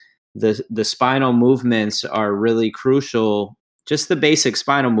the spinal movements are really crucial. Just the basic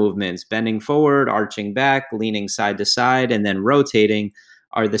spinal movements, bending forward, arching back, leaning side to side, and then rotating,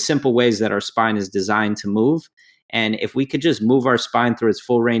 are the simple ways that our spine is designed to move. And if we could just move our spine through its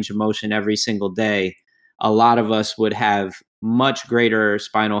full range of motion every single day, a lot of us would have much greater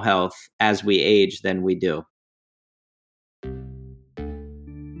spinal health as we age than we do.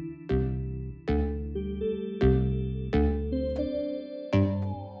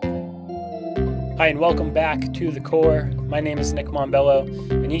 Hi, and welcome back to The Core. My name is Nick Mombello,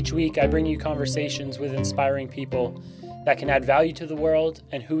 and each week I bring you conversations with inspiring people that can add value to the world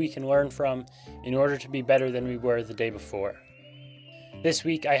and who we can learn from in order to be better than we were the day before. This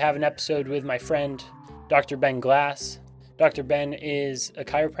week I have an episode with my friend, Dr. Ben Glass. Dr. Ben is a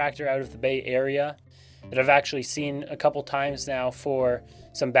chiropractor out of the Bay Area that I've actually seen a couple times now for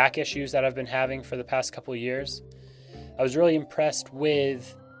some back issues that I've been having for the past couple of years. I was really impressed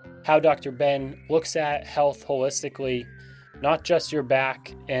with how Dr. Ben looks at health holistically, not just your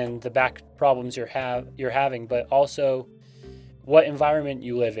back and the back problems you're having, but also what environment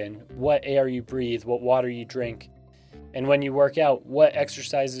you live in, what air you breathe, what water you drink, and when you work out, what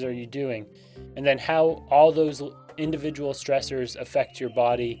exercises are you doing, and then how all those individual stressors affect your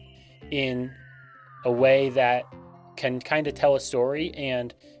body in a way that can kind of tell a story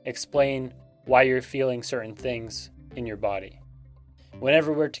and explain why you're feeling certain things in your body.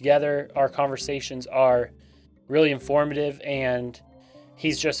 Whenever we're together, our conversations are really informative, and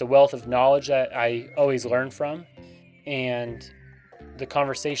he's just a wealth of knowledge that I always learn from. And the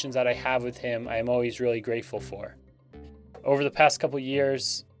conversations that I have with him, I am always really grateful for. Over the past couple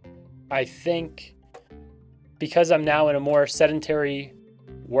years, I think because I'm now in a more sedentary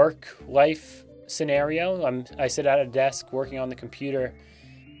work life scenario, I sit at a desk working on the computer,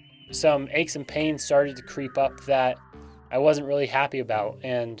 some aches and pains started to creep up that I wasn't really happy about.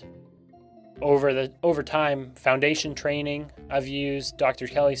 And over time, foundation training, I've used Dr.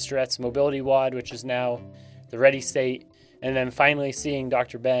 Kelly Starrett's mobility wad, which is now the Ready State, and then finally seeing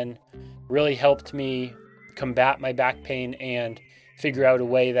Dr. Ben really helped me combat my back pain and figure out a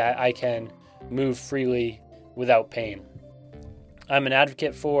way that I can move freely without pain. I'm an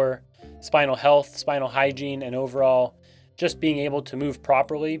advocate for spinal health, spinal hygiene, and overall just being able to move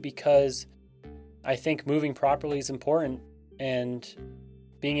properly, because I think moving properly is important, and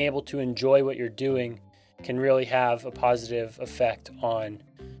being able to enjoy what you're doing can really have a positive effect on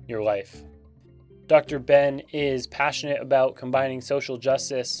your life. Dr. Ben is passionate about combining social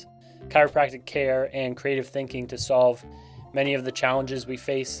justice, chiropractic care, and creative thinking to solve many of the challenges we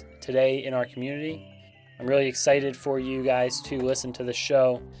face today in our community. I'm really excited for you guys to listen to the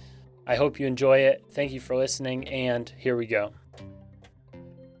show. I hope you enjoy it. Thank you for listening, and here we go.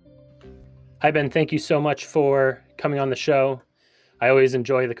 Hi, Ben. Thank you so much for coming on the show. I always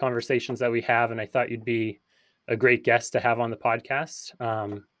enjoy the conversations that we have, and I thought you'd be a great guest to have on the podcast.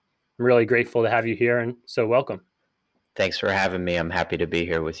 I'm really grateful to have you here, and so welcome. Thanks for having me. I'm happy to be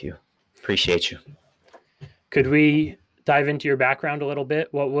here with you. Appreciate you. Could we dive into your background a little bit?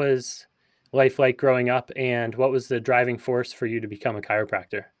 What was life like growing up, and what was the driving force for you to become a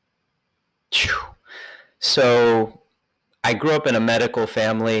chiropractor? So I grew up in a medical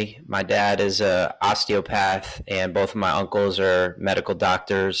family. My dad is an osteopath, and both of my uncles are medical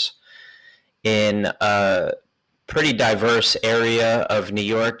doctors in a pretty diverse area of New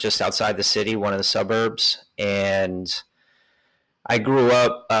York, just outside the city, one of the suburbs. And I grew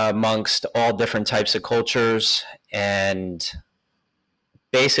up amongst all different types of cultures and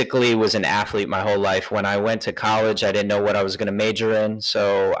basically was an athlete my whole life. When I went to college, I didn't know what I was going to major in,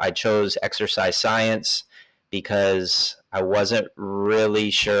 so I chose exercise science because I wasn't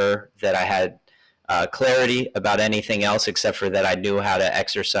really sure that I had clarity about anything else except for that I knew how to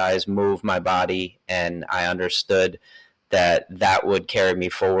exercise, move my body, and I understood that that would carry me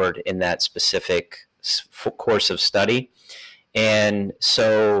forward in that specific course of study. And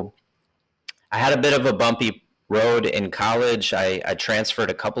so I had a bit of a bumpy road in college. I transferred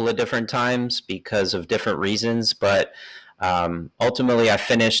a couple of different times because of different reasons, but ultimately I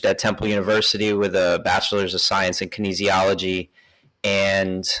finished at Temple University with a bachelor's of science in kinesiology,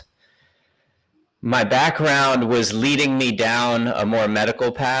 and my background was leading me down a more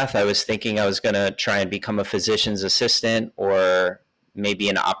medical path. I was thinking I was going to try and become a physician's assistant or maybe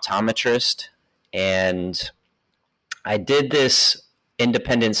an optometrist. And I did this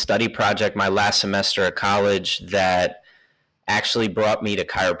independent study project my last semester at college that actually brought me to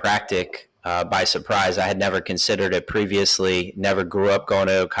chiropractic by surprise. I had never considered it previously, never grew up going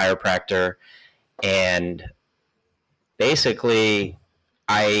to a chiropractor. And basically,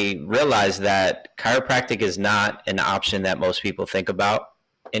 I realized that chiropractic is not an option that most people think about.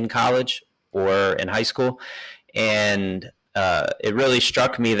 in college or in high school. And it really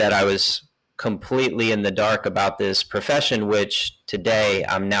struck me that I was completely in the dark about this profession, which today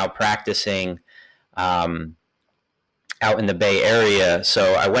I'm now practicing out in the Bay Area.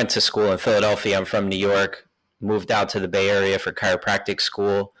 So I went to school in Philadelphia. I'm from New York, moved out to the Bay Area for chiropractic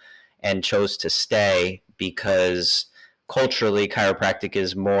school, and chose to stay because culturally chiropractic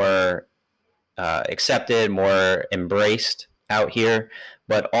is more accepted, more embraced out here,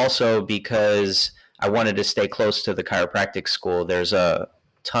 but also because I wanted to stay close to the chiropractic school. There's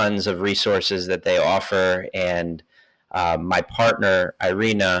tons of resources that they offer, and my partner,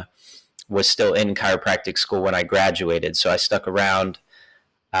 Irina, was still in chiropractic school when I graduated, so I stuck around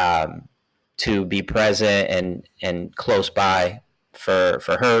to be present and close by for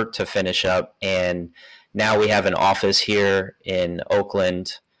her to finish up. And now we have an office here in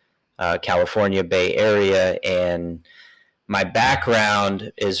Oakland, California, Bay Area, and my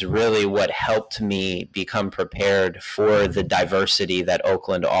background is really what helped me become prepared for the diversity that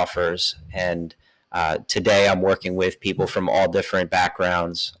Oakland offers. And today I'm working with people from all different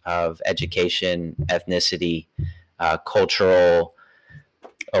backgrounds of education, ethnicity, cultural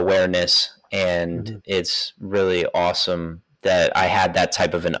awareness. And it's really awesome that I had that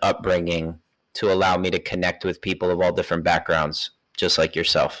type of an upbringing to allow me to connect with people of all different backgrounds, just like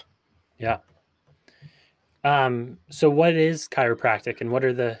yourself. Yeah. So what is chiropractic and what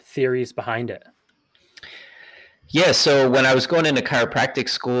are the theories behind it? Yeah, so when I was going into chiropractic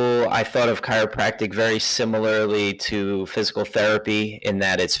school, I thought of chiropractic very similarly to physical therapy in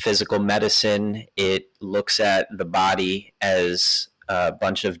that it's physical medicine. It looks at the body as a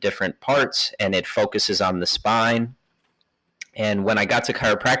bunch of different parts, and it focuses on the spine. And when I got to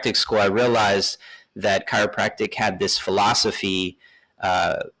chiropractic school, I realized that chiropractic had this philosophy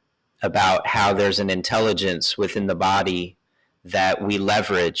about how there's an intelligence within the body that we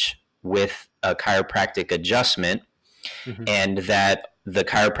leverage with a chiropractic adjustment, and that the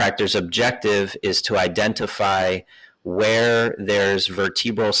chiropractor's objective is to identify where there's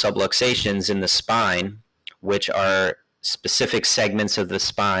vertebral subluxations in the spine, which are specific segments of the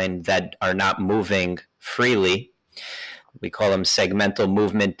spine that are not moving freely. We call them segmental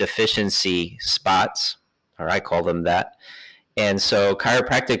movement deficiency spots, or I call them that. And so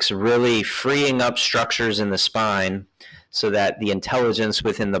chiropractic's really freeing up structures in the spine so that the intelligence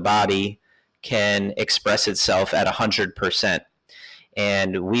within the body can express itself at 100%.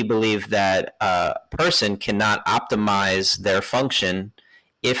 And we believe that a person cannot optimize their function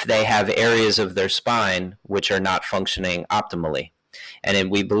if they have areas of their spine which are not functioning optimally. And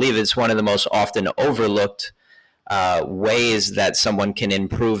we believe it's one of the most often overlooked ways that someone can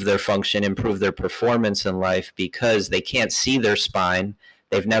improve their function, improve their performance in life, because they can't see their spine.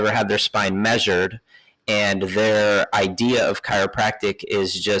 They've never had their spine measured. And their idea of chiropractic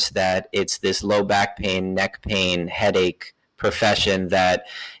is just that it's this low back pain, neck pain, headache profession that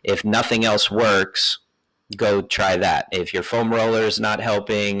if nothing else works, go try that. If your foam roller is not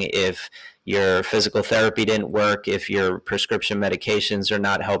helping, if your physical therapy didn't work, if your prescription medications are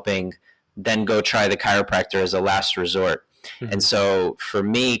not helping, then go try the chiropractor as a last resort. And so for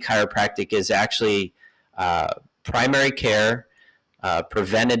me, chiropractic is actually primary care,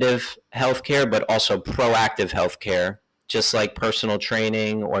 preventative healthcare, but also proactive healthcare, just like personal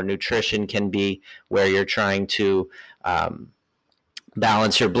training or nutrition can be, where you're trying to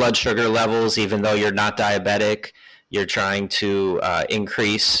balance your blood sugar levels, even though you're not diabetic. You're trying to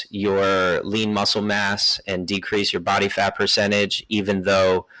increase your lean muscle mass and decrease your body fat percentage, even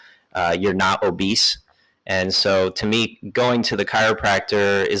though you're not obese. And so to me, going to the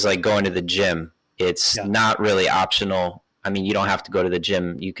chiropractor is like going to the gym. It's not really optional. I mean, you don't have to go to the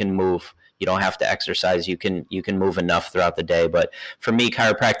gym. You can move. You don't have to exercise. You can move enough throughout the day. But for me,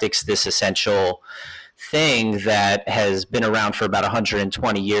 chiropractic's this essential thing that has been around for about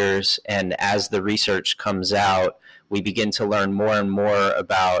 120 years. And as the research comes out, we begin to learn more and more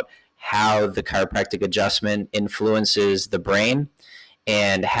about how the chiropractic adjustment influences the brain,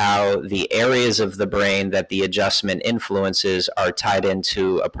 and how the areas of the brain that the adjustment influences are tied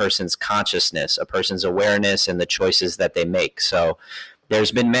into a person's consciousness, a person's awareness, and the choices that they make. So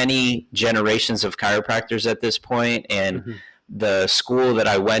there's been many generations of chiropractors at this point, and the school that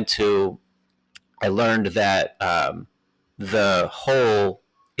I went to, I learned that the whole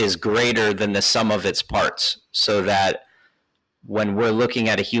is greater than the sum of its parts, so that when we're looking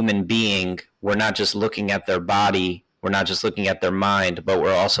at a human being, we're not just looking at their body, we're not just looking at their mind, but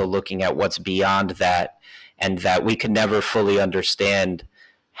we're also looking at what's beyond that, and that we can never fully understand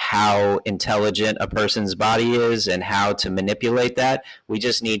how intelligent a person's body is and how to manipulate that. We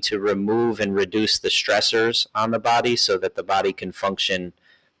just need to remove and reduce the stressors on the body so that the body can function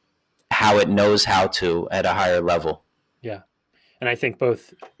how it knows how to at a higher level. Yeah. And I think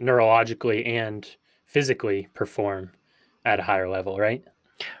both neurologically and physically perform at a higher level, right?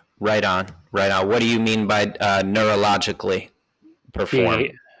 Right on. What do you mean by neurologically perform?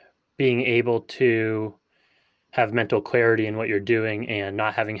 Being able to have mental clarity in what you're doing and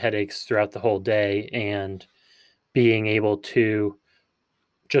not having headaches throughout the whole day, and being able to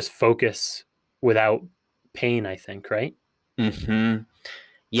just focus without pain, I think, right? Mm-hmm.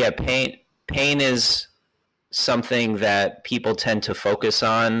 Yeah, pain is something that people tend to focus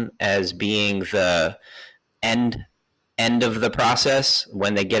on as being the end of the process.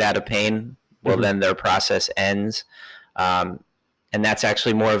 When they get out of pain, well, then their process ends. And that's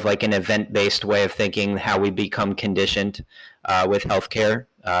actually more of like an event-based way of thinking, how we become conditioned with healthcare.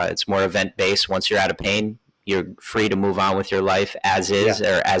 It's more event-based. Once you're out of pain, you're free to move on with your life as is,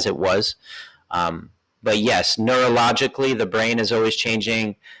 or as it was. But yes, neurologically, the brain is always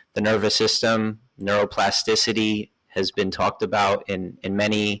changing. The nervous system, neuroplasticity has been talked about in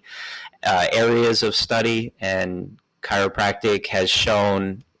many areas of study, and chiropractic has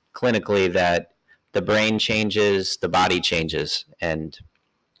shown clinically that the brain changes, the body changes, and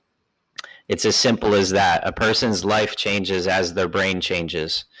it's as simple as that. A person's life changes as their brain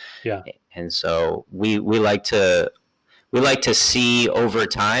changes. Yeah. And so we like to see over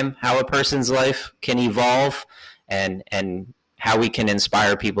time how a person's life can evolve, and how we can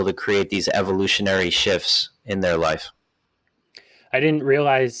inspire people to create these evolutionary shifts in their life. I didn't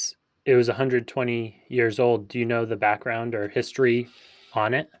realize it was 120 years old. Do you know the background or history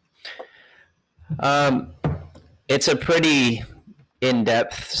on it? It's a pretty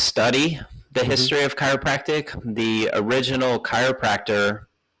in-depth study, the history of chiropractic. The original chiropractor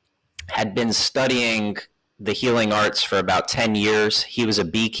had been studying the healing arts for about 10 years. He was a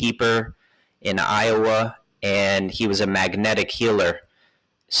beekeeper in Iowa, and he was a magnetic healer.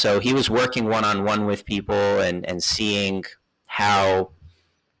 So he was working one-on-one with people and seeing how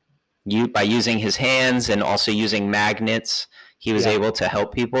by using his hands and also using magnets, he was able to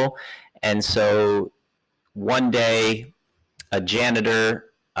help people. And so one day, a janitor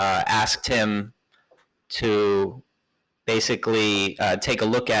asked him to basically take a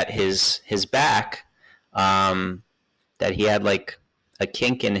look at his back, that he had like a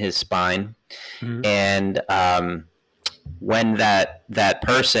kink in his spine. And when that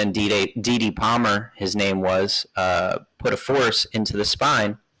person, D.D. Palmer, his name was, put a force into the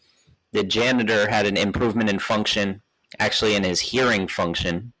spine, the janitor had an improvement in function, actually in his hearing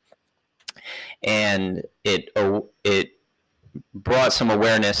function. And it brought some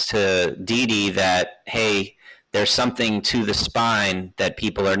awareness to Dee that, hey, there's something to the spine that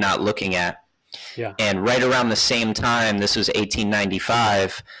people are not looking at. Yeah. And right around the same time, this was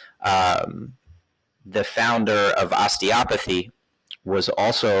 1895, the founder of osteopathy was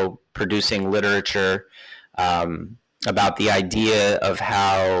also producing literature about the idea of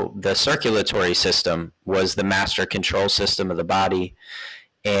how the circulatory system was the master control system of the body.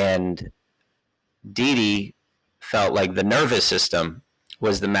 And Dee felt like the nervous system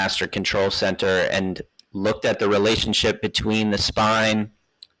was the master control center, and looked at the relationship between the spine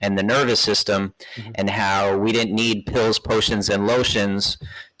and the nervous system, and how we didn't need pills, potions, and lotions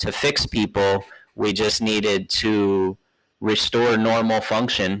to fix people. We just needed to restore normal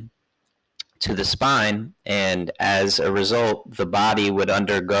function to the spine, and as a result, the body would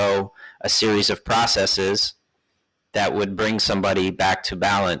undergo a series of processes that would bring somebody back to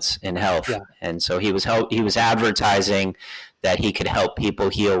balance in health. Yeah. And so he was advertising that he could help people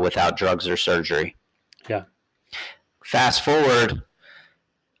heal without drugs or surgery. Yeah. Fast forward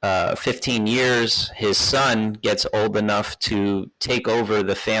 15 years, his son gets old enough to take over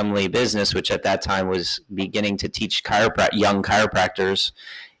the family business, which at that time was beginning to teach young chiropractors.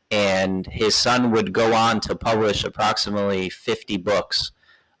 And his son would go on to publish approximately 50 books,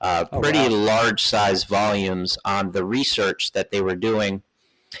 pretty large size volumes on the research that they were doing,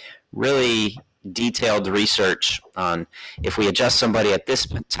 really detailed research on if we adjust somebody at this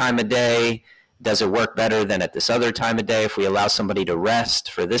time of day, does it work better than at this other time of day? If we allow somebody to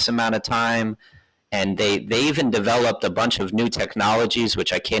rest for this amount of time. And they even developed a bunch of new technologies,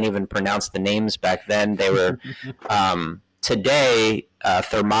 which I can't even pronounce the names back then. They were today,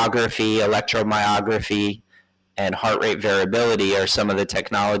 thermography, electromyography, and heart rate variability are some of the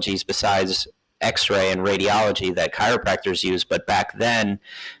technologies besides X-ray and radiology that chiropractors use. But back then,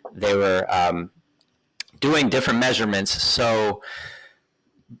 they were doing different measurements. So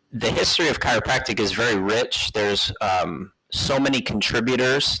the history of chiropractic is very rich. There's so many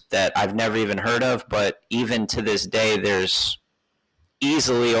contributors that I've never even heard of, but even to this day, there's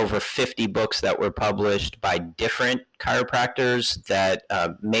easily over 50 books that were published by different chiropractors that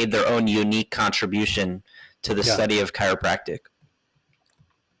made their own unique contribution to the study of chiropractic.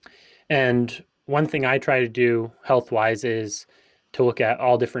 And one thing I try to do health-wise is to look at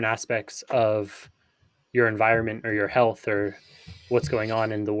all different aspects of your environment or your health or what's going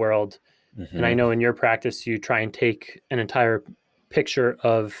on in the world. Mm-hmm. And I know in your practice, you try and take an entire picture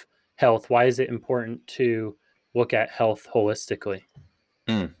of health. Why is it important to look at health holistically?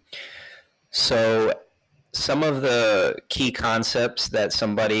 So some of the key concepts that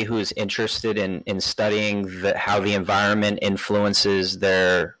somebody who's interested in studying how the environment influences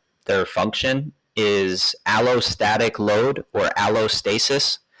their function is allostatic load or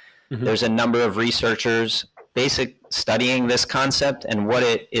allostasis. Mm-hmm. There's a number of researchers studying this concept, and what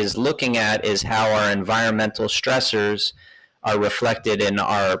it is looking at is how our environmental stressors are reflected in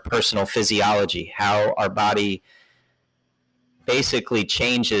our personal physiology, how our body basically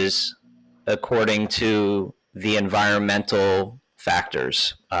changes according to the environmental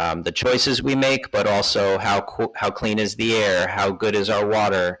factors, the choices we make, but also how clean is the air, how good is our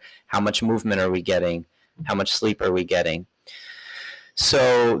water, how much movement are we getting, how much sleep are we getting.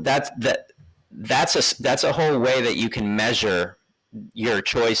 So that's a whole way that you can measure your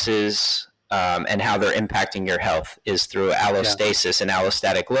choices and how they're impacting your health is through allostasis and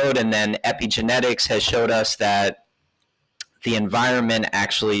allostatic load. And then epigenetics has showed us that the environment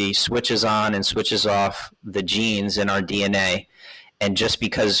actually switches on and switches off the genes in our DNA. And just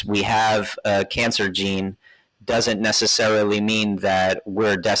because we have a cancer gene doesn't necessarily mean that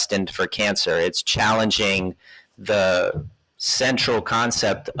we're destined for cancer. It's challenging the central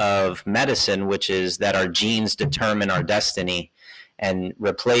concept of medicine, which is that our genes determine our destiny, and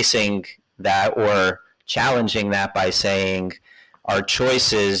replacing that or challenging that by saying our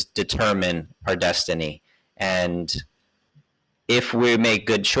choices determine our destiny. And if we make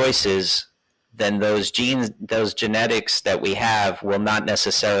good choices, then those genes, those genetics that we have will not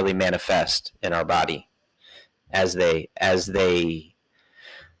necessarily manifest in our body as they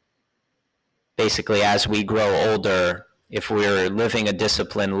basically, as we grow older. If we're living a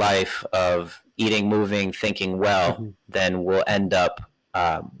disciplined life of eating, moving, thinking well, mm-hmm. then we'll end up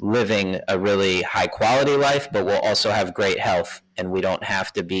living a really high quality life, but we'll also have great health, and we don't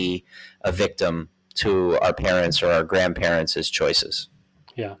have to be a victim to our parents or our grandparents' choices.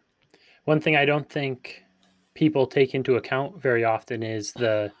 Yeah. One thing I don't think people take into account very often is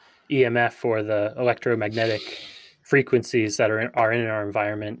the EMF or the electromagnetic frequencies that are in our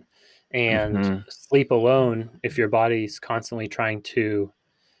environment. And mm-hmm. sleep alone, if your body's constantly trying to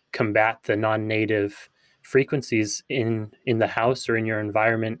combat the non-native frequencies in the house or in your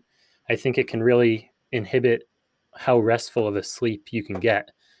environment, I think it can really inhibit how restful of a sleep you can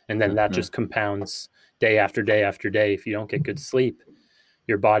get. And then mm-hmm. that just compounds day after day after day. If you don't get good sleep,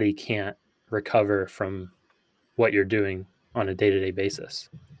 your body can't recover from what you're doing on a day-to-day basis.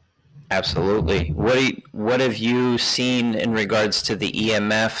 Absolutely. What have you seen in regards to the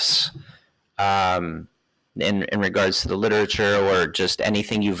EMFs, in regards to the literature, or just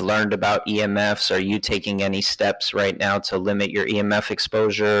anything you've learned about EMFs? Are you taking any steps right now to limit your EMF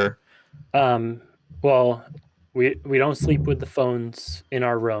exposure? Well, we don't sleep with the phones in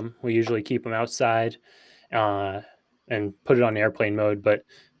our room. We usually keep them outside and put it on airplane mode. But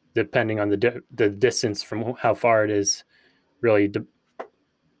depending on the distance from how far it is, really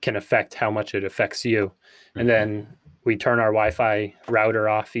can affect how much it affects you. Mm-hmm. And then we turn our Wi-Fi router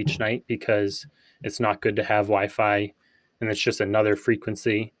off each night because it's not good to have Wi-Fi, and it's just another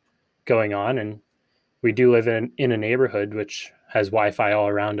frequency going on. And we do live in a neighborhood which has Wi-Fi all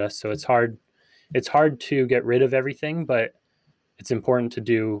around us, so it's hard to get rid of everything, but it's important to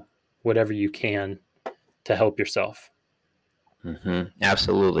do whatever you can to help yourself. Mm-hmm.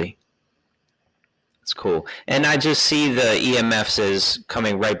 Absolutely. That's cool. And I just see the EMFs as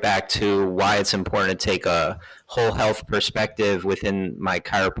coming right back to why it's important to take a whole health perspective within my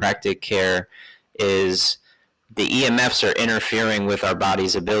chiropractic care is the EMFs are interfering with our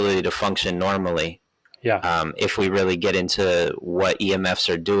body's ability to function normally. Yeah. If we really get into what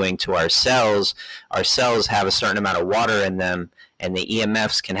EMFs are doing to our cells have a certain amount of water in them, and the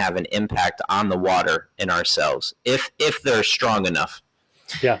EMFs can have an impact on the water in our cells if they're strong enough.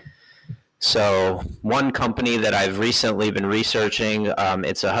 Yeah. So one company that I've recently been researching,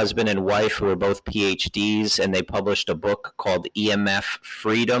 it's a husband and wife who are both PhDs, and they published a book called EMF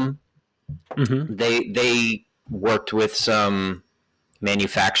Freedom. Mm-hmm. They worked with some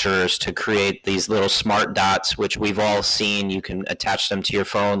manufacturers to create these little smart dots, which we've all seen. You can attach them to your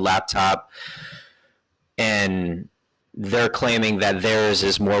phone, laptop, and they're claiming that theirs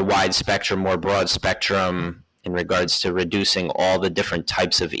is more wide spectrum, more broad spectrum in regards to reducing all the different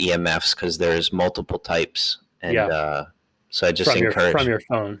types of EMFs, because there's multiple types. And so I just from your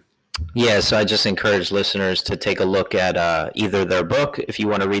phone. Yeah, so I just encourage listeners to take a look at either their book if you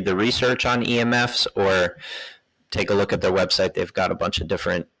want to read the research on EMFs, or take a look at their website. They've got a bunch of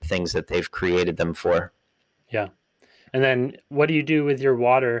different things that they've created them for. Yeah. And then what do you do with your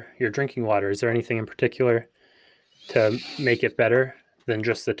water, your drinking water? Is there anything in particular to make it better than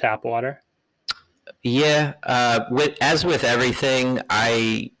just the tap water? Yeah, as with everything,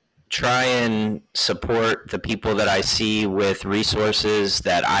 I try and support the people that I see with resources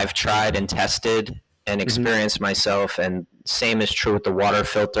that I've tried and tested and experienced myself. And same is true with the water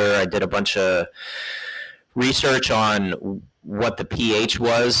filter. I did a bunch of research on what the pH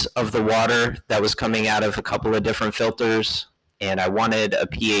was of the water that was coming out of a couple of different filters. And I wanted a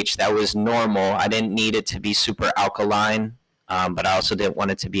pH that was normal. I didn't need it to be super alkaline, but I also didn't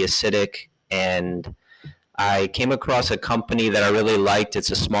want it to be acidic. And I came across a company that I really liked. It's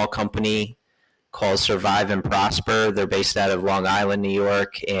a small company called Survive and Prosper. They're based out of Long Island, New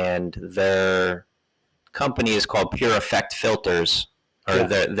York, and their company is called Pure Effect Filters, or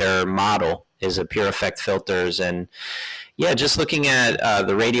their model is a Pure Effect Filters. And yeah, just looking at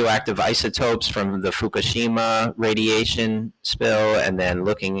the radioactive isotopes from the Fukushima radiation spill, and then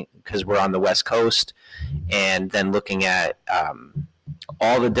looking, because we're on the West Coast, and then looking at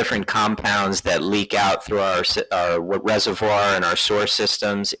all the different compounds that leak out through our reservoir and our source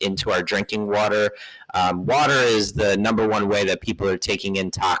systems into our drinking water. Water is the number one way that people are taking in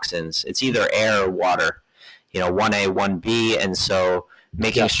toxins. It's either air or water, 1A, 1B. And so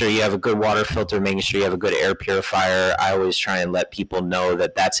making sure you have a good water filter, making sure you have a good air purifier. I always try and let people know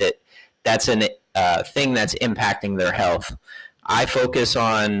that that's it. That's an thing that's impacting their health. I focus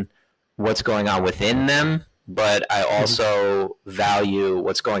on what's going on within them, but I also value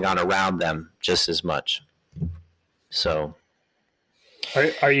what's going on around them just as much. So,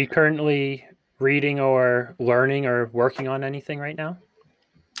 are you currently reading or learning or working on anything right now?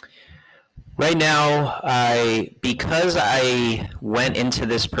 Right now, because I went into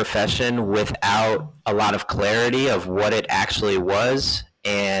this profession without a lot of clarity of what it actually was,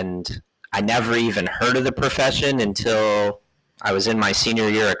 and I never even heard of the profession until I was in my senior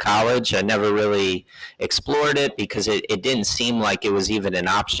year of college. I never really explored it because it didn't seem like it was even an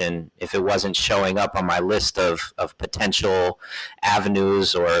option if it wasn't showing up on my list of potential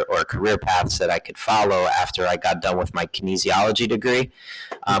avenues or career paths that I could follow after I got done with my kinesiology degree.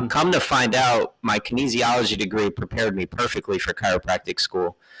 Come to find out, my kinesiology degree prepared me perfectly for chiropractic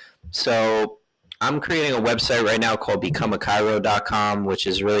school. So I'm creating a website right now called becomeachiro.com, which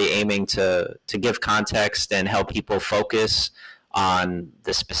is really aiming to give context and help people focus on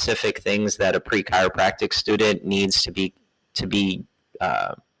the specific things that a pre-chiropractic student needs to be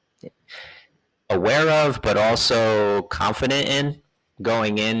aware of, but also confident in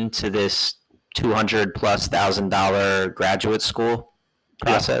going into this $200,000+ graduate school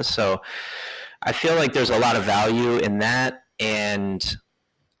process. So I feel like there's a lot of value in that. And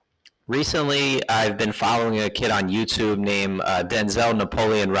recently, I've been following a kid on YouTube named Denzel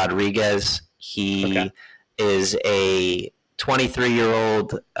Napoleon Rodriguez. He is a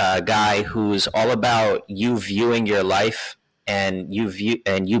 23-year-old guy who's all about you viewing your life and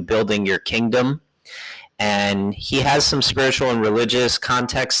you building your kingdom. And he has some spiritual and religious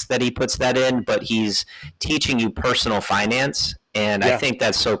context that he puts that in, but he's teaching you personal finance. And I think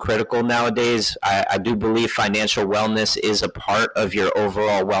that's so critical nowadays. I do believe financial wellness is a part of your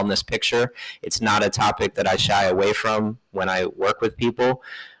overall wellness picture. It's not a topic that I shy away from when I work with people.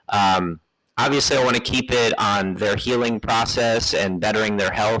 Obviously, I want to keep it on their healing process and bettering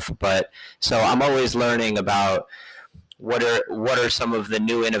their health. But so I'm always learning about what are some of the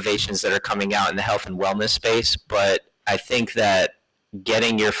new innovations that are coming out in the health and wellness space. But I think that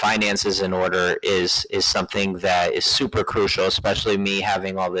getting your finances in order is something that is super crucial, especially me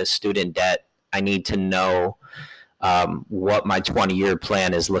having all this student debt. I need to know what my 20-year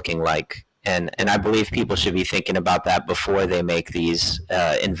plan is looking like. And I believe people should be thinking about that before they make these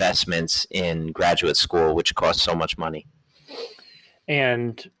investments in graduate school, which costs so much money.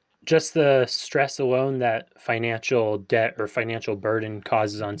 And just the stress alone that financial debt or financial burden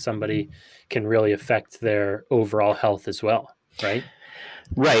causes on somebody can really affect their overall health as well, right?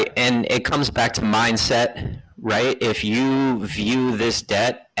 Right. And it comes back to mindset, right? If you view this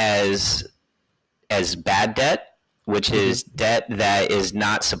debt as bad debt, which is debt that is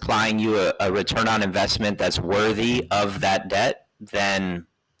not supplying you a return on investment that's worthy of that debt, then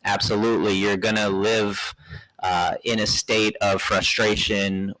absolutely you're going to live in a state of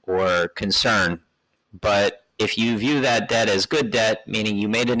frustration or concern. But if you view that debt as good debt, meaning you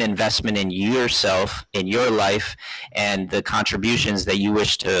made an investment in yourself, in your life, and the contributions that you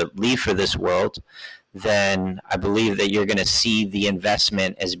wish to leave for this world, then I believe that you're going to see the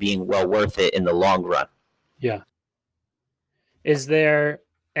investment as being well worth it in the long run. Yeah. Is there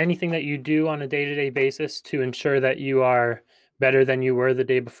anything that you do on a day-to-day basis to ensure that you are better than you were the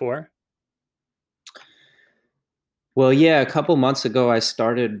day before? Well, yeah, a couple months ago, I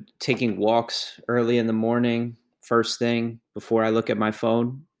started taking walks early in the morning, first thing before I look at my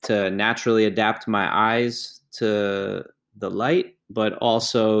phone to naturally adapt my eyes to the light, but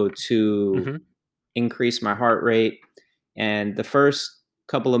also to Hmm. increase my heart rate. And the first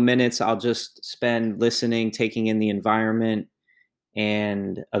couple of minutes, I'll just spend listening, taking in the environment,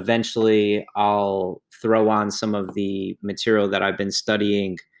 and eventually I'll throw on some of the material that I've been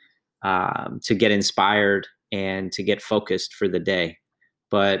studying to get inspired and to get focused for the day.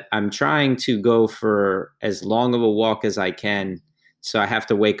 But I'm trying to go for as long of a walk as I can. So I have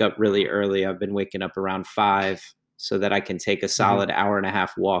to wake up really early. I've been waking up around 5 so that I can take a Hmm. solid hour and a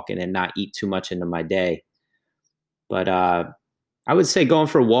half walk and then not eat too much into my day. But I would say going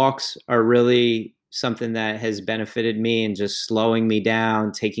for walks are really something that has benefited me and just slowing me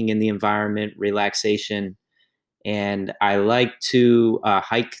down, taking in the environment, relaxation. And I like to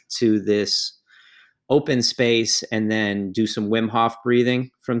hike to this open space and then do some Wim Hof breathing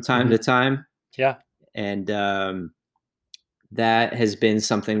from time Hmm. to time. Yeah. And that has been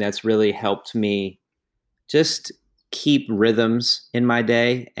something that's really helped me just keep rhythms in my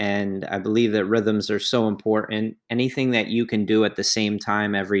day. And I believe that rhythms are so important. Anything that you can do at the same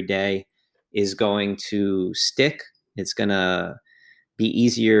time every day is going to stick. It's going to be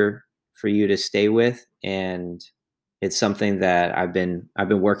easier for you to stay with. And it's something that I've been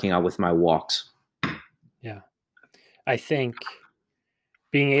working on with my walks. Yeah. I think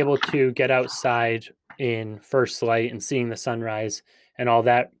being able to get outside in first light and seeing the sunrise and all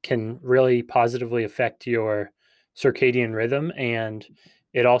that can really positively affect your circadian rhythm, and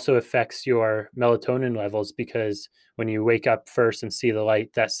it also affects your melatonin levels because when you wake up first and see the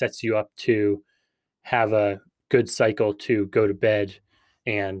light, that sets you up to have a good cycle to go to bed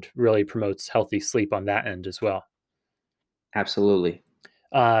and really promotes healthy sleep on that end as well. Absolutely.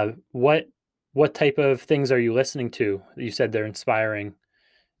 What type of things are you listening to? You said they're inspiring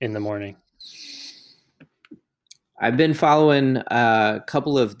in the morning. I've been following a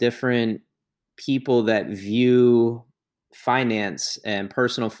couple of different people that view finance and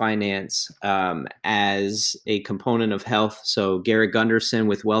personal finance as a component of health. So Garrett Gunderson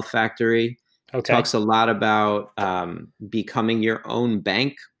with Wealth Factory Okay. talks a lot about becoming your own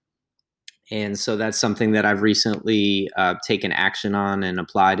bank. And so that's something that I've recently taken action on and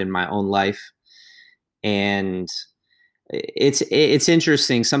applied in my own life. And it's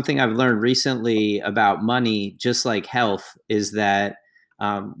interesting. Something I've learned recently about money, just like health, is that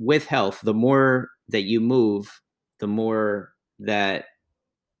with health, the more that you move, the more that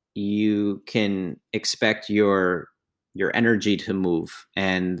you can expect your energy to move,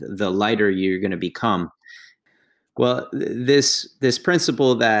 and the lighter you're going to become. Well, this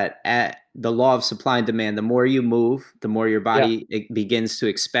principle that at the law of supply and demand, the more you move, the more your Yeah, body it begins to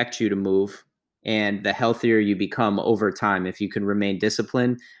expect you to move, and the healthier you become over time if you can remain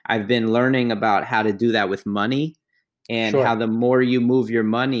disciplined. I've been learning about how to do that with money and how sure. the more you move your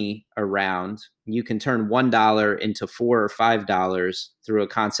money around, you can turn $1 into $4 or $5 through a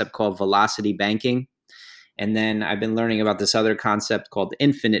concept called velocity banking. And then I've been learning about this other concept called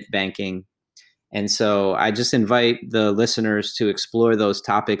infinite banking, and so I just invite the listeners to explore those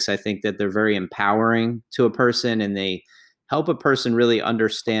topics. I think that they're very empowering to a person and they help a person really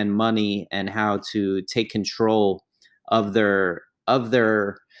understand money and how to take control of their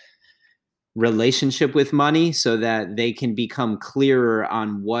relationship with money so that they can become clearer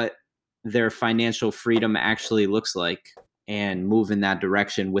on what their financial freedom actually looks like and move in that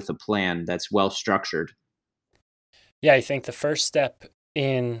direction with a plan that's well structured. Yeah, I think the first step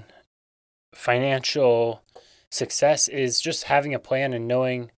in financial success is just having a plan and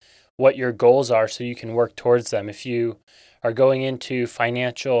knowing what your goals are so you can work towards them. If you are going into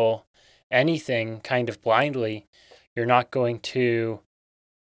financial anything kind of blindly, you're not going to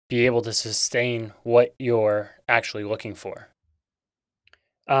be able to sustain what you're actually looking for.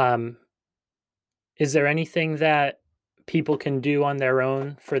 Um, is there anything that people can do on their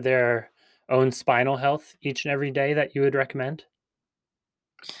own for their own spinal health each and every day that you would recommend?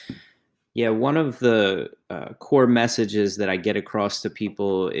 Yeah, one of the core messages that I get across to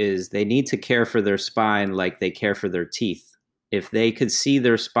people is they need to care for their spine like they care for their teeth. If they could see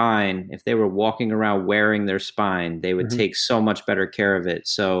their spine, if they were walking around wearing their spine, they would Hmm. take so much better care of it.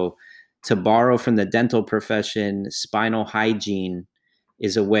 So to borrow from the dental profession, spinal hygiene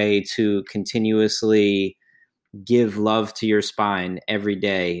is a way to continuously give love to your spine every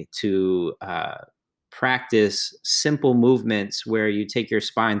day, to practice simple movements where you take your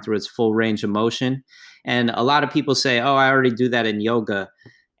spine through its full range of motion. And a lot of people say, oh, I already do that in yoga.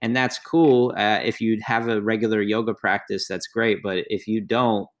 And that's cool. If you have a regular yoga practice, that's great. But if you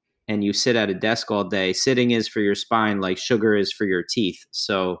don't, and you sit at a desk all day, sitting is for your spine like sugar is for your teeth.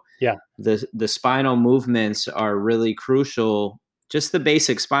 So Yeah. the spinal movements are really crucial. Just the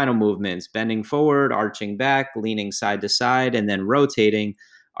basic spinal movements, bending forward, arching back, leaning side to side, and then rotating,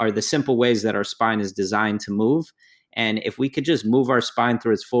 are the simple ways that our spine is designed to move. And if we could just move our spine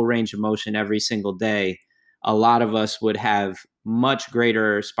through its full range of motion every single day, a lot of us would have much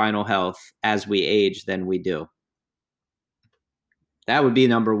greater spinal health as we age than we do. That would be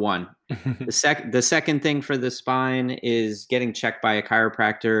number one. The second thing for the spine is getting checked by a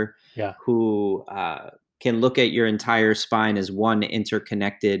chiropractor Yeah. who can look at your entire spine as one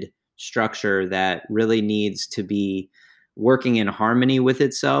interconnected structure that really needs to be working in harmony with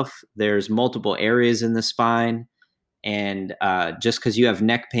itself. There's multiple areas in the spine. And just because you have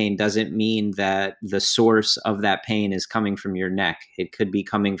neck pain doesn't mean that the source of that pain is coming from your neck. It could be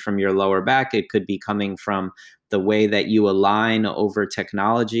coming from your lower back. It could be coming from the way that you align over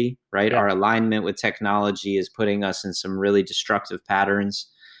technology, right? Yeah. Our alignment with technology is putting us in some really destructive patterns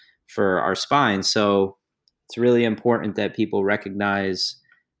for our spine. So it's really important that people recognize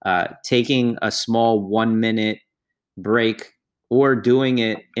taking a small 1 minute break or doing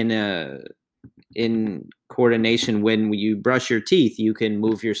it in coordination. When you brush your teeth, you can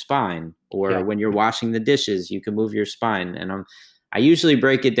move your spine, or when you're washing the dishes, you can move your spine. And I usually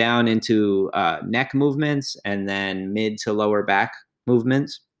break it down into neck movements and then mid to lower back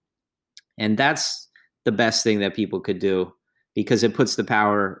movements. And that's the best thing that people could do, because it puts the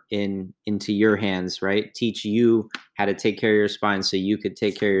power into your hands, right? Teach you how to take care of your spine so you could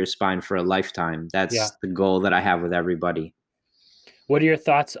take care of your spine for a lifetime. That's the goal that I have with everybody. What are your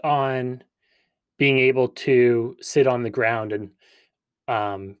thoughts on being able to sit on the ground and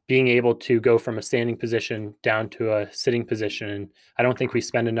being able to go from a standing position down to a sitting position? And I don't think we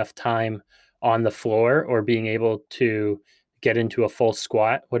spend enough time on the floor or being able to get into a full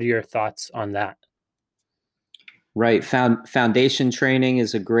squat. What are your thoughts on that? Right. Foundation training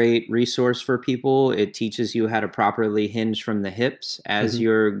is a great resource for people. It teaches you how to properly hinge from the hips as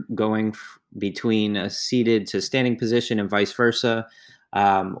you're going between a seated to standing position and vice versa,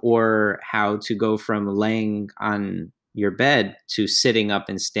 or how to go from laying on your bed to sitting up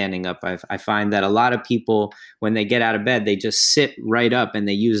and standing up. I find that a lot of people, when they get out of bed, they just sit right up and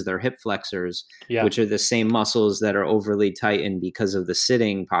they use their hip flexors, which are the same muscles that are overly tightened because of the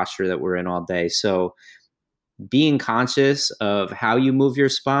sitting posture that we're in all day. So being conscious of how you move your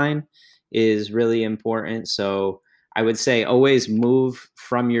spine is really important. So I would say always move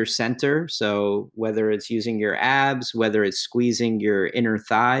from your center. So whether it's using your abs, whether it's squeezing your inner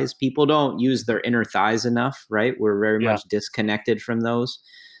thighs, people don't use their inner thighs enough, right? We're very much disconnected from those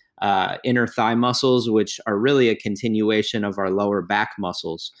inner thigh muscles, which are really a continuation of our lower back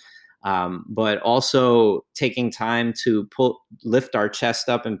muscles. But also taking time to lift our chest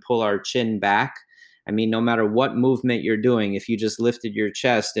up and pull our chin back. I mean, no matter what movement you're doing, if you just lifted your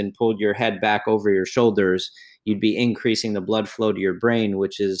chest and pulled your head back over your shoulders, you'd be increasing the blood flow to your brain,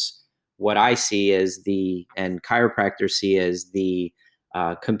 which is what I see as and chiropractors see as the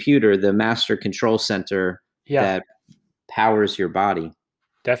computer, the master control center that powers your body.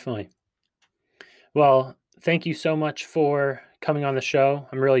 Definitely. Well, thank you so much for coming on the show.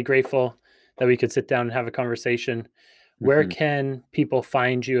 I'm really grateful that we could sit down and have a conversation. Where can people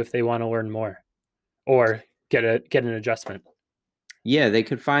find you if they want to learn more or get an adjustment? Yeah, they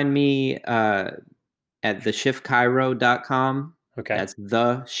could find me at theshiftchiro.com. Okay. That's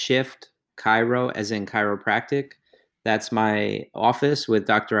the Shift Chiro, as in chiropractic. That's my office with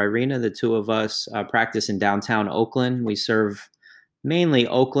Dr. Irina. The two of us practice in downtown Oakland. We serve mainly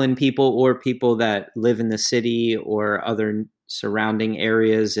Oakland people or people that live in the city or other surrounding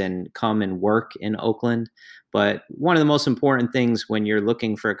areas and come and work in Oakland. But one of the most important things when you're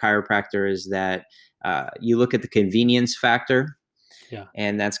looking for a chiropractor is that you look at the convenience factor. Yeah.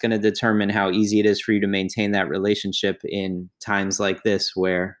 And that's going to determine how easy it is for you to maintain that relationship in times like this,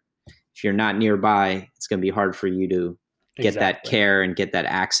 where if you're not nearby, it's going to be hard for you to get that care and get that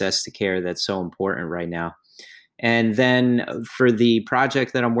access to care that's so important right now. And then for the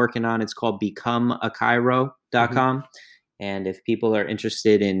project that I'm working on, it's called becomeachiro.com. And if people are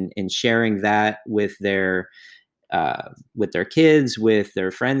interested in sharing that with their kids, with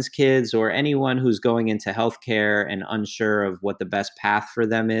their friends' kids, or anyone who's going into healthcare and unsure of what the best path for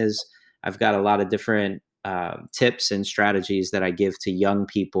them is, I've got a lot of different tips and strategies that I give to young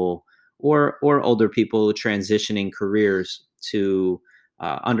people or older people transitioning careers to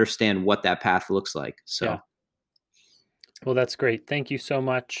understand what that path looks like. So, Yeah. Well, that's great. Thank you so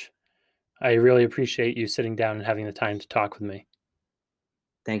much. I really appreciate you sitting down and having the time to talk with me.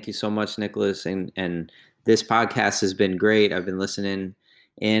 thank you so much, Nicholas. And this podcast has been great. I've been listening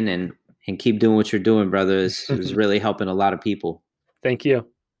in and keep doing what you're doing, brother. It's really helping a lot of people. Thank you.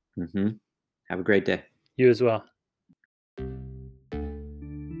 Mm-hmm. Have a great day. You as well.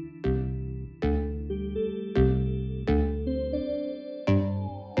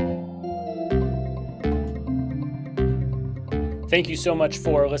 Thank you so much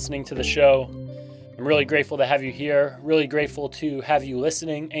for listening to the show. I'm really grateful to have you here, really grateful to have you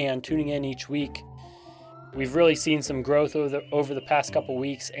listening and tuning in each week. We've really seen some growth over the past couple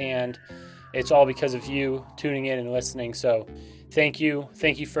weeks, and it's all because of you tuning in and listening. So thank you.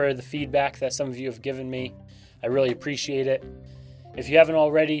 Thank you for the feedback that some of you have given me. I really appreciate it. If you haven't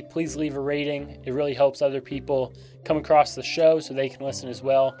already, please leave a rating. It really helps other people come across the show so they can listen as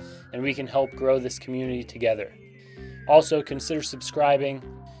well, and we can help grow this community together. Also, consider subscribing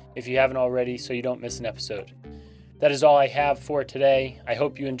if you haven't already so you don't miss an episode. That is all I have for today. I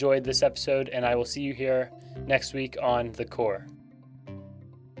hope you enjoyed this episode, and I will see you here next week on The Core.